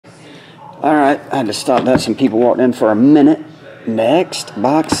Alright, I had to stop that. Some people walked in for a minute. Next,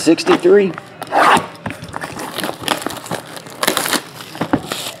 box 63.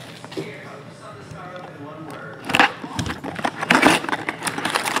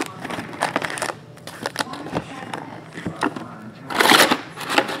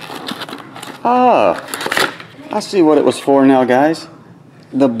 Ah, I see what it was for now, guys.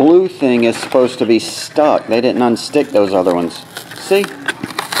 The blue thing is supposed to be stuck. They didn't unstick those other ones. See?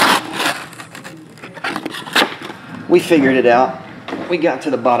 We figured it out. We got to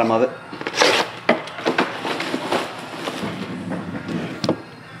the bottom of it.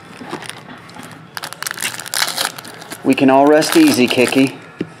 We can all rest easy, Kicky.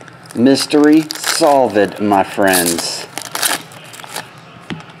 Mystery solved, my friends.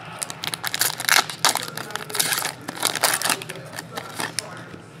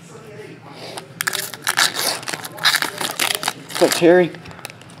 What's up, Terry?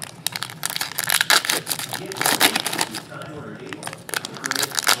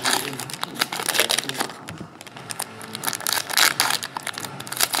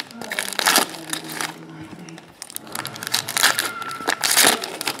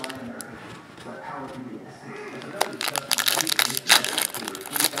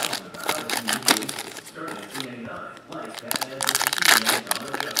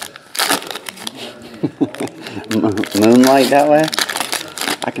 Moonlight that way?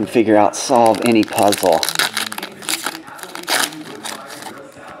 I can figure out, solve any puzzle.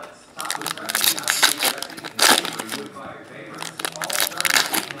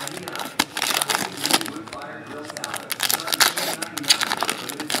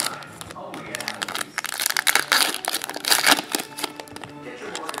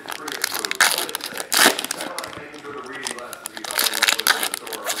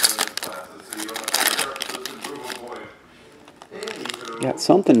 Got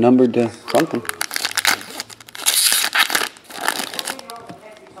something numbered to something.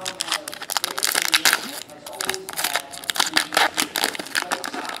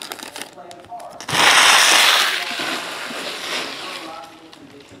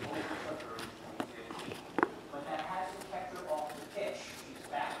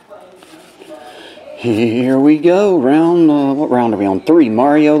 Here we go. What round are we on? 3.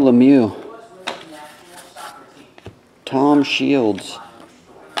 Mario Lemieux. Tom Shields.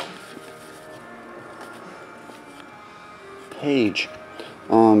 Page.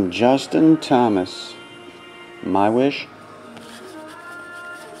 Justin Thomas. My Wish.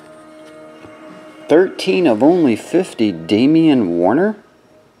 13 of only 50. Damian Warner.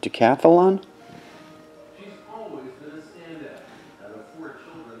 Decathlon. She's always been a standout. Out of 4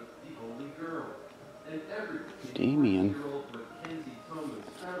 children, the only girl. And everyone Damian. Her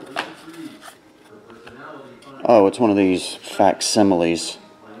Oh, it's one of these facsimiles.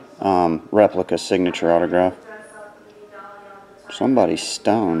 Replica signature autograph. Somebody's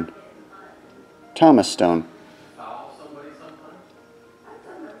Stone. Thomas Stone.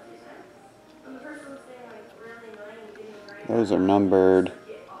 Those are numbered.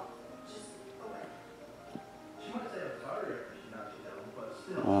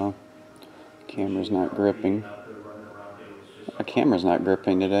 Well, camera's not gripping. My camera's not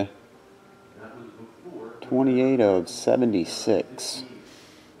gripping today. 28 of 76.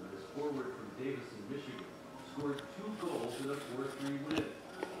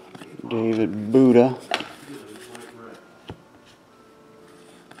 David Buddha.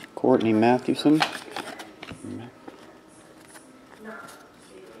 Courtney Mathewson.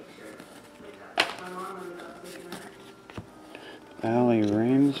 Allie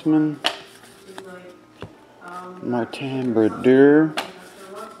Ramsman. Martin Brodeur.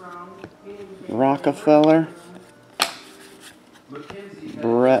 Rockefeller.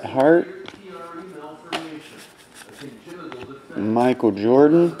 Bret Hart. Michael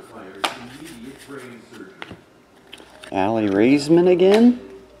Jordan. Allie Raisman again.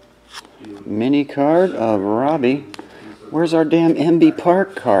 Mini card of Robbie. Where's our damn MB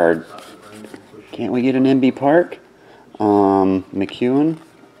Park card? Can't we get an MB Park? McEwen.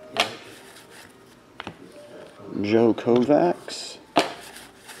 Joe Kovacs.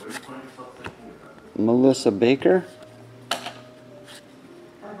 Melissa Baker.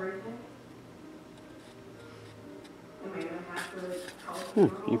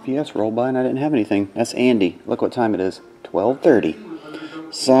 UPS rolled by and I didn't have anything. That's Andy. Look what time it is.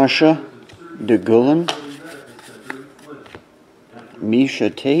 12:30. Sasha DeGullin. Misha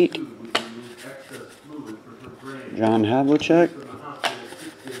Tate. John Havlicek.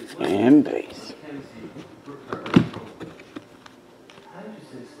 And base.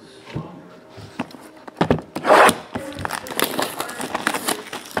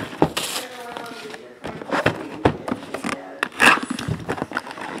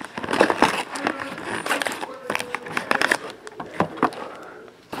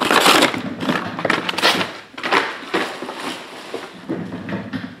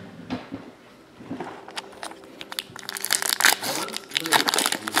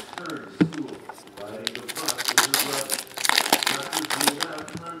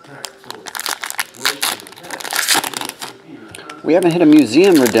 We haven't hit a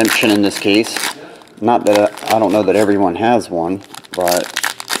museum redemption in this case. Not that I don't know that everyone has one, but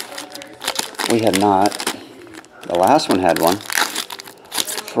we had not. The last one had one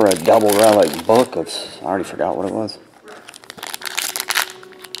for a double relic book of, I already forgot what it was.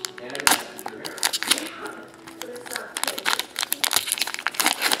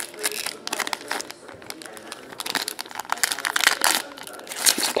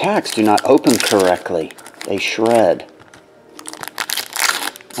 These packs do not open correctly. They shred.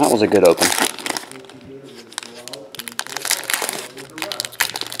 That was a good open.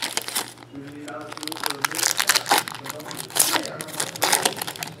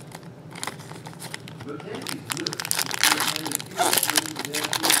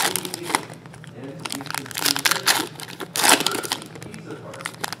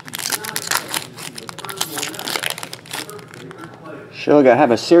 Shug, I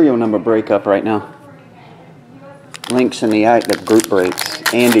have a serial number breakup right now. Links in the group breaks.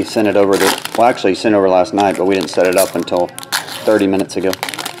 Andy sent it over well, actually he sent it over last night, but we didn't set it up until 30 minutes ago.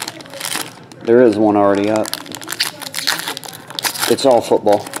 There is one already up. It's all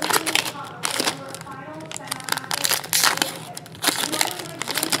football.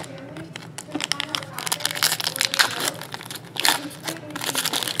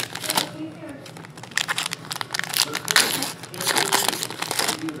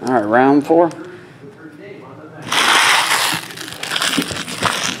 All right, round 4.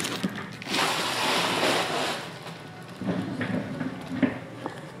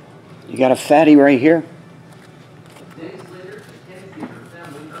 You got a fatty right here.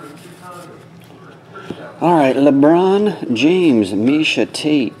 All right, LeBron James, Misha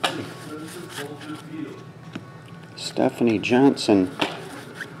Tate, Stephanie Johnson,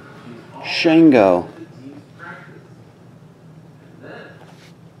 Shango.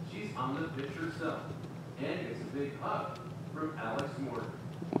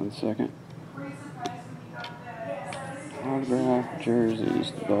 One second. Autograph,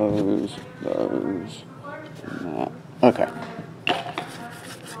 jerseys, those, and that. Okay.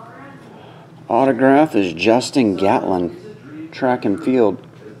 Autograph is Justin Gatlin, track and field.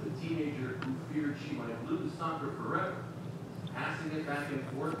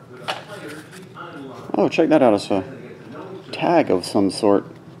 Oh, check that out. It's a tag of some sort.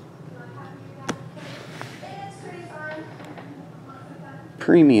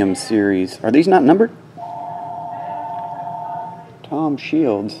 Premium series. Are these not numbered? Tom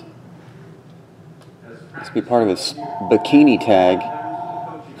Shields. Must be part of his bikini tag.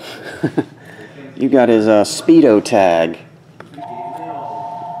 You got his Speedo tag.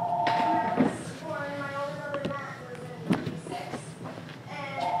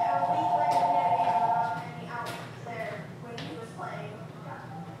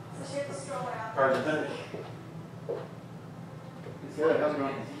 CardsInfinity. Good, how's it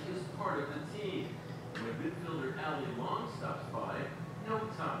going? He is part of the team. When midfielder Ali Long stops by, no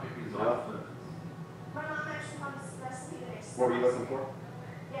topic is off limits. My mom actually comes to the recipe that makes What were you looking for?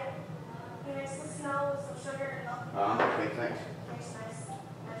 Yeah. He makes the snow with some sugar and milk. Okay, thanks. Tastes nice.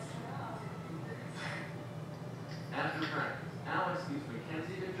 After practice, Alex gives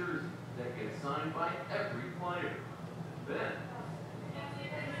Mackenzie a jersey that gets signed by every player. Then,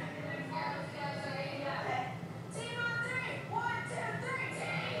 Team on 3! 1, 2, 3,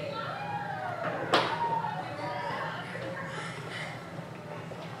 team!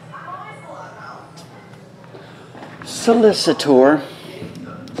 I'm always the logo. Solicitor.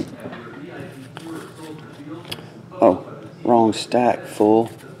 Oh, wrong stack, fool.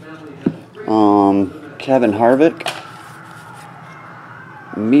 Kevin Harvick.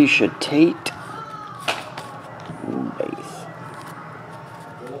 Misha Tate. Base.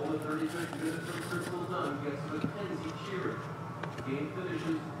 all the 35th minute from Crystal Dunn gets Mackenzie cheering. Game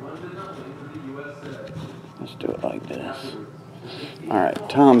finishes 1-0 for the USA. Let's do it like this. All right,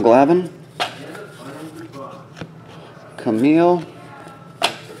 Tom Glavine. And a final goodbye. Camille.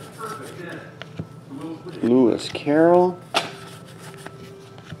 Perfect end. Lewis Carroll.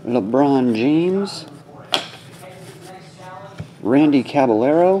 LeBron James. Randy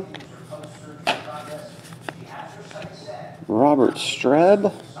Caballero. Robert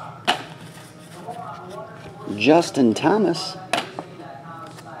Streb. Justin Thomas.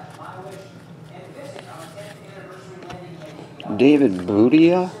 David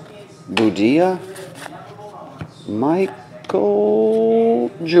Budia. Michael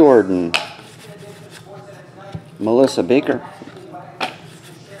Jordan. Melissa Baker.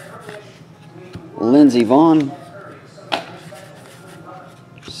 Lindsey Vaughn.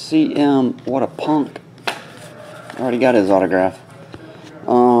 CM, what a punk. Already got his autograph.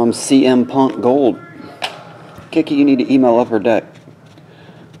 CM Punk Gold. Kicky, you need to email Upper Deck.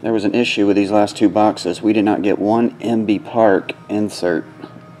 There was an issue with these last 2 boxes. We did not get one MB Park insert.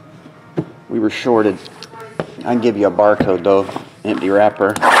 We were shorted. I can give you a barcode though, empty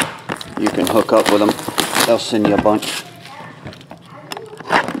wrapper. You can hook up with them. They'll send you a bunch.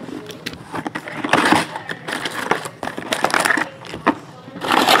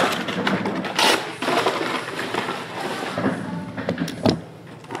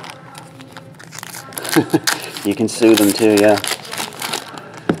 You can sue them too, yeah.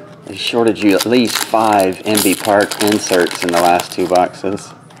 They shorted you at least 5 MB Park inserts in the last 2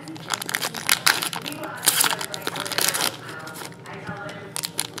 boxes.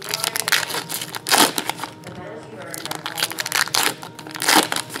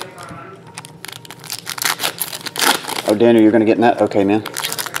 Oh, Daniel, you're going to get in that? Okay, man.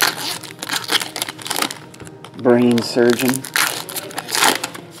 Brain surgeon.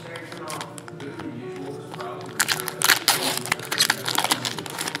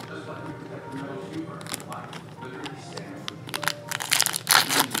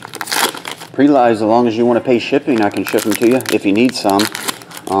 Pre-lives, as long as you want to pay shipping, I can ship them to you if you need some.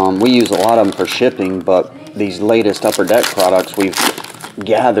 We use a lot of them for shipping, but these latest Upper Deck products we've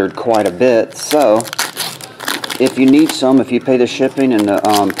gathered quite a bit. So if you need some, if you pay the shipping and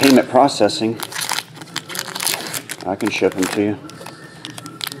the payment processing, I can ship them to you.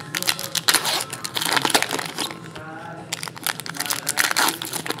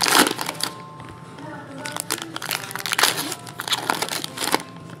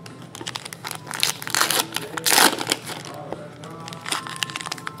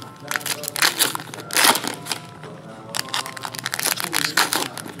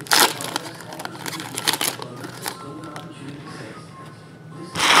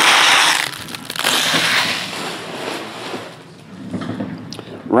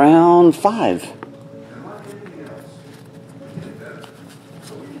 Round 5.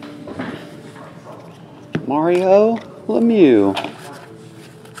 Mario Lemieux.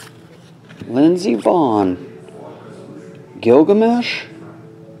 Lindsey Vaughn. Gilgamesh?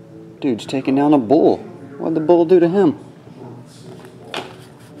 Dude's taking down a bull. What'd the bull do to him?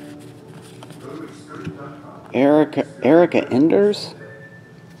 Erica Enders?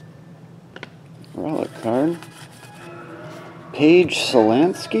 Relic card. Paige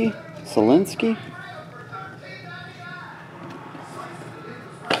Solansky?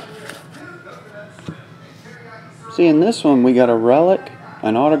 See, in this one we got a relic,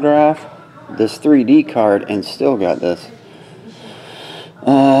 an autograph, this 3D card, and still got this.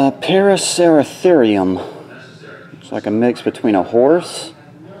 Paraceratherium. It's like a mix between a horse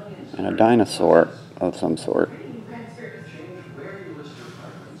and a dinosaur of some sort.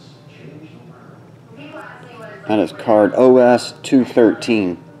 That is card OS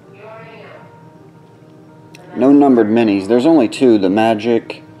 213. No numbered minis. There's only 2, the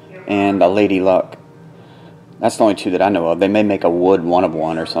Magic and the Lady Luck. That's the only 2 that I know of. They may make a wood 1 of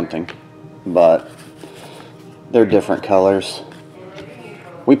 1 or something, but they're different colors.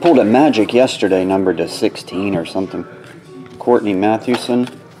 We pulled a Magic yesterday, numbered to 16 or something. Courtney Mathewson.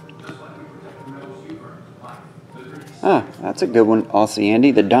 Ah, that's a good one. Aussie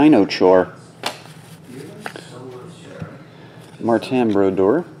Andy, the Dino Chore. Martin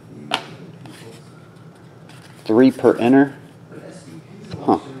Brodeur. 3 per enter.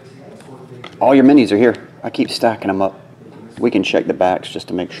 Huh. All your minis are here. I keep stacking them up. We can check the backs just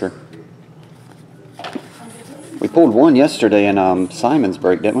to make sure. We pulled 1 yesterday in Simon's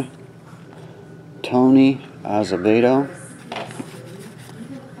break, didn't we? Tony Azevedo.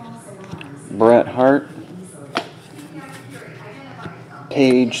 Bret Hart.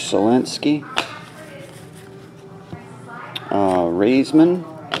 Paige Solansky. Raisman.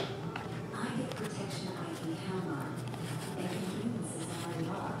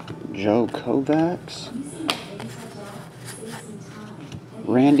 Joe Kovacs.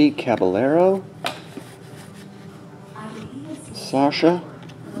 Randy Caballero. Sasha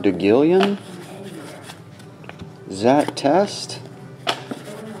DeGillian. Zach Test.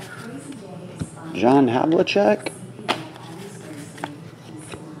 John Havlicek.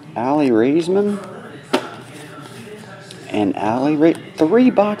 Allie Raisman. And Allie, 3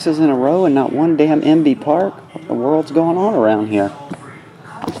 boxes in a row and not 1 damn MB Park? What the world's going on around here?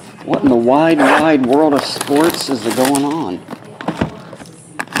 What in the wide, wide world of sports is going on?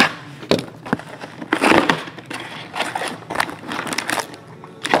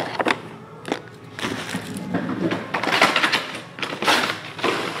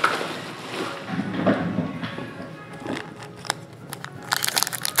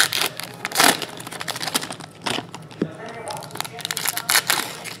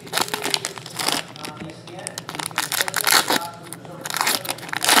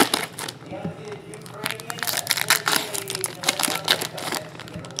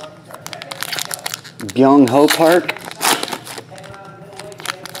 Young Ho Park.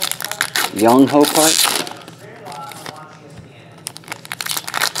 Young Ho Park.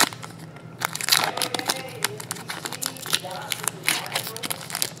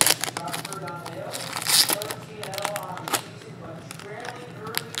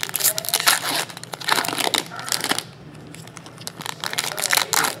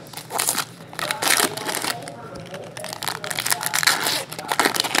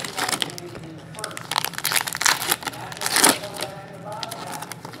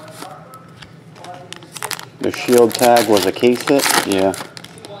 The shield tag was a case hit? Yeah,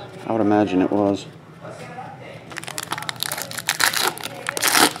 I would imagine it was.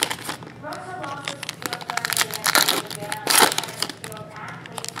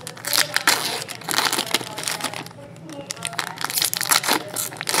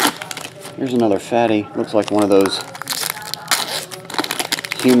 Here's another fatty. Looks like one of those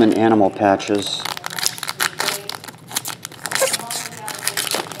human animal patches.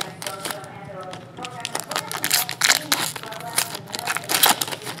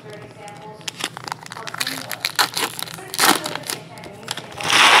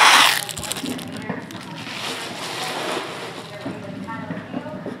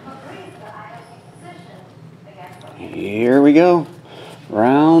 Here we go.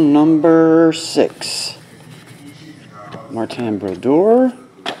 Round number 6. Martin Brodeur.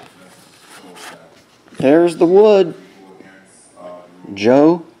 There's the wood.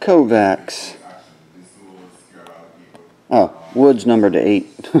 Joe Kovacs. Oh, wood's numbered to 8.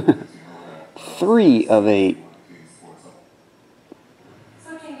 3 of 8.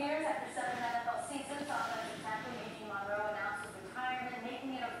 Switching gears after 7 NFL seasons, offensive tackle Eugene Monroe announced his retirement,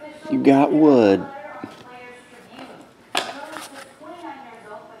 making it official. You got wood.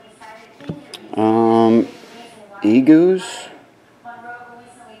 Eagles.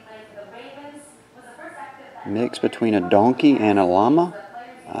 Mix between a donkey and a llama?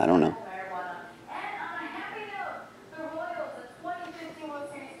 I don't know.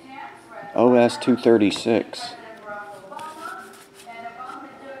 OS 236.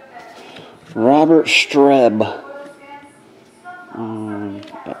 Robert Streb.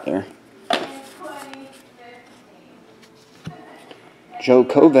 Up there. Joe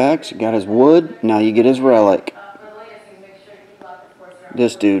Kovacs got his wood. Now you get his relic.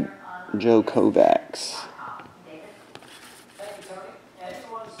 This dude, Joe Kovacs.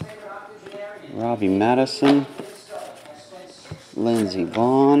 Robbie Madison. Lindsey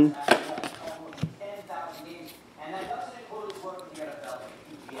Vaughn.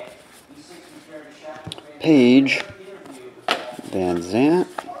 Page. Van Zant.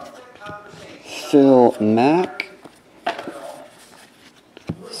 Phil Mack.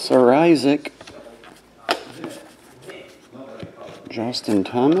 Sir Isaac. Justin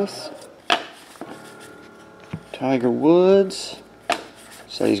Thomas. Tiger Woods.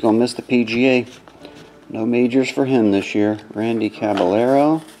 Said he's going to miss the PGA. No majors for him this year. Randy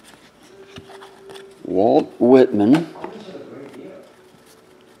Caballero. Walt Whitman.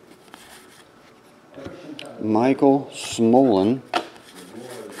 Michael Smolin.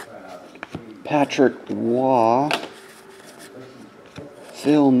 Patrick Waugh.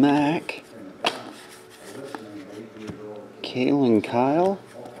 Phil Mack. Kalen Kyle.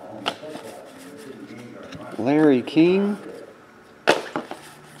 Larry King.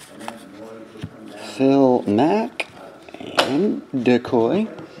 Phil Mack. And Decoy.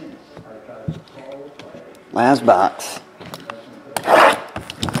 Last box.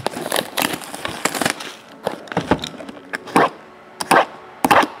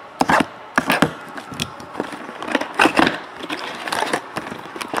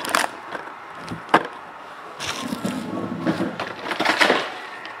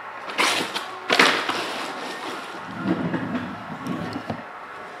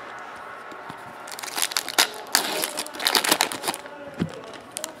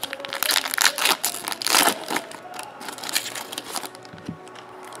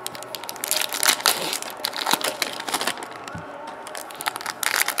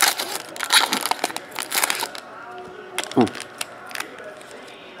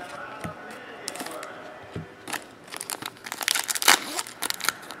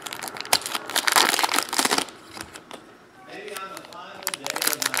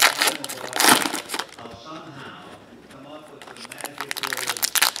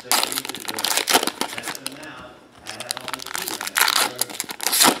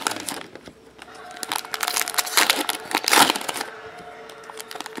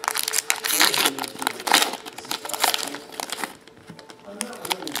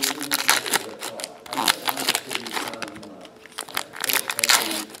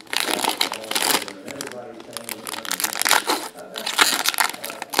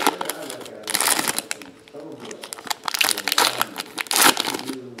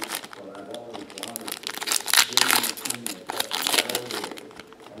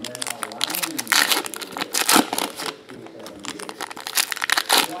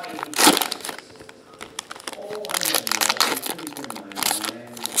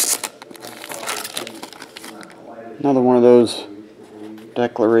 Another one of those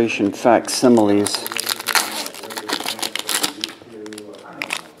declaration facsimiles.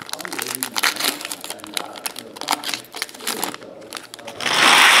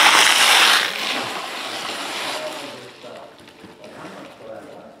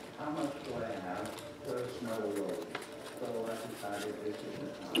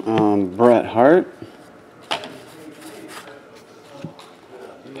 Bret Hart,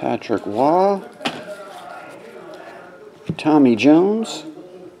 Patrick Waugh, Tommy Jones,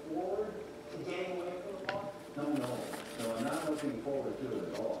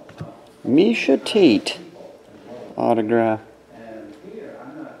 Misha Tate autograph.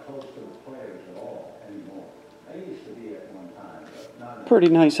 Pretty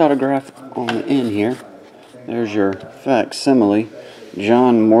nice autograph on the end here. There's your facsimile,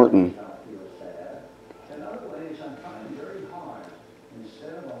 John Morton.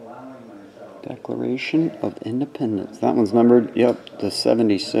 Declaration of Independence. That one's numbered, yep, to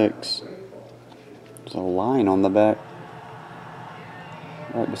 76. There's a line on the back.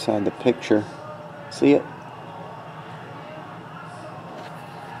 Right beside the picture. See it?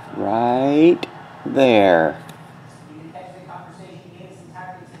 Right there.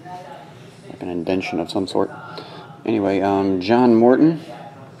 Like an indention of some sort. Anyway, John Morton.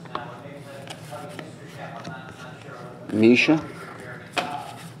 Misha.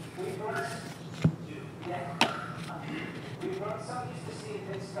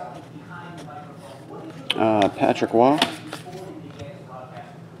 Patrick Waugh.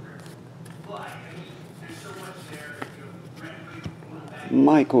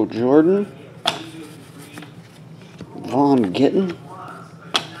 Michael Jordan. Vaughn Gittin.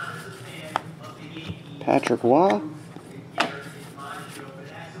 Patrick Waugh.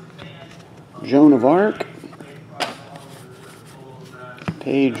 Joan of Arc.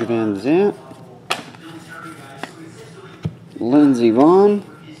 Paige Van Zandt. Lindsey Vonn.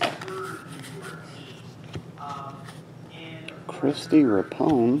 Christy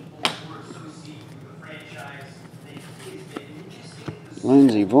Rapone.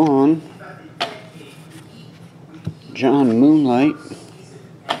 Lindsey Vonn. John Moonlight.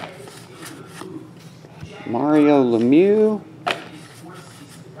 Mario Lemieux.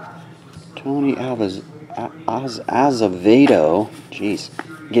 Tony Azevedo. Jeez,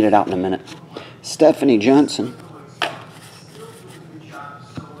 get it out in a minute. Stephanie Johnson.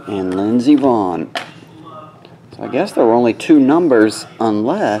 And Lindsey Vonn. So I guess there were only 2 numbers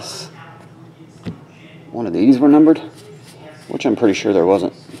unless one of these were numbered, which I'm pretty sure there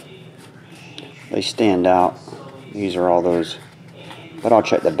wasn't. They stand out. These are all those, but I'll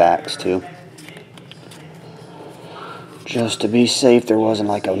check the backs too. Just to be safe, there wasn't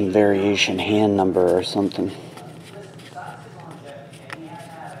like a variation hand number or something.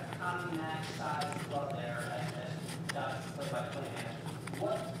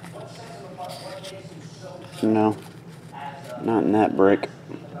 No, not in that brick.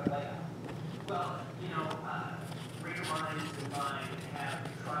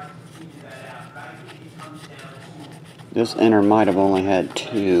 This inner might have only had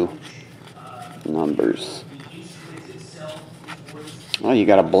 2 numbers. Oh, you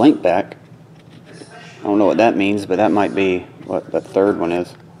got a blank back. I don't know what that means, but that might be what the third one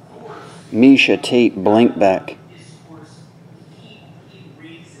is. Misha Tate blank back.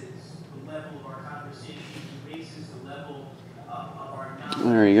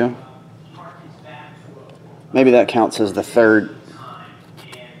 There you go. Maybe that counts as the third.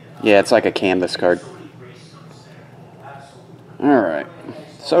 Yeah, it's like a canvas card. Alright,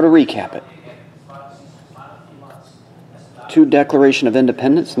 so to recap it. 2 Declaration of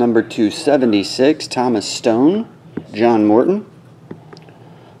Independence, number 276, Thomas Stone, John Morton.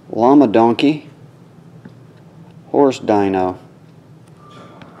 Llama Donkey, Horse Dino,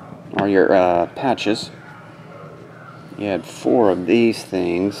 are your patches. You had 4 of these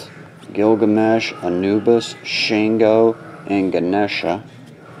things: Gilgamesh, Anubis, Shango, and Ganesha.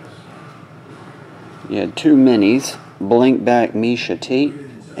 You had 2 minis, blank back Misha Tate,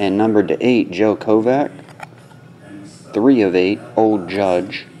 and numbered to 8 Joe Kovac. 3 of 8 Old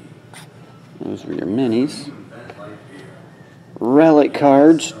Judge. Those were your minis. Relic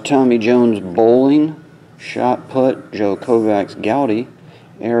cards: Tommy Jones Bowling, Shot Put, Joe Kovac's Gouty,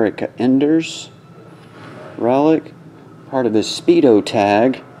 Erica Enders. Relic, part of his Speedo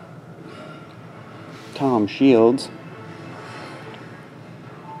tag, Tom Shields.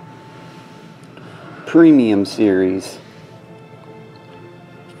 Premium Series,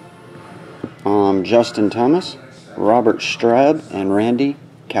 Justin Thomas, Robert Strab, and Randy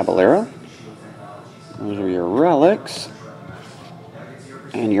Caballero. Those are your relics.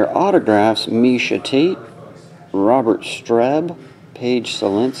 And your autographs: Misha Tate, Robert Streb, Paige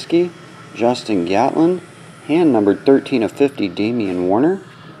Selinsky, Justin Gatlin, hand numbered 13 of 50, Damian Warner,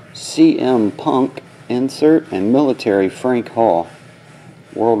 CM Punk insert, and military Frank Hall,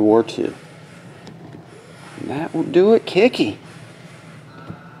 World War II. And that will do it, Kicky.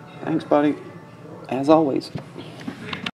 Thanks, buddy. As always.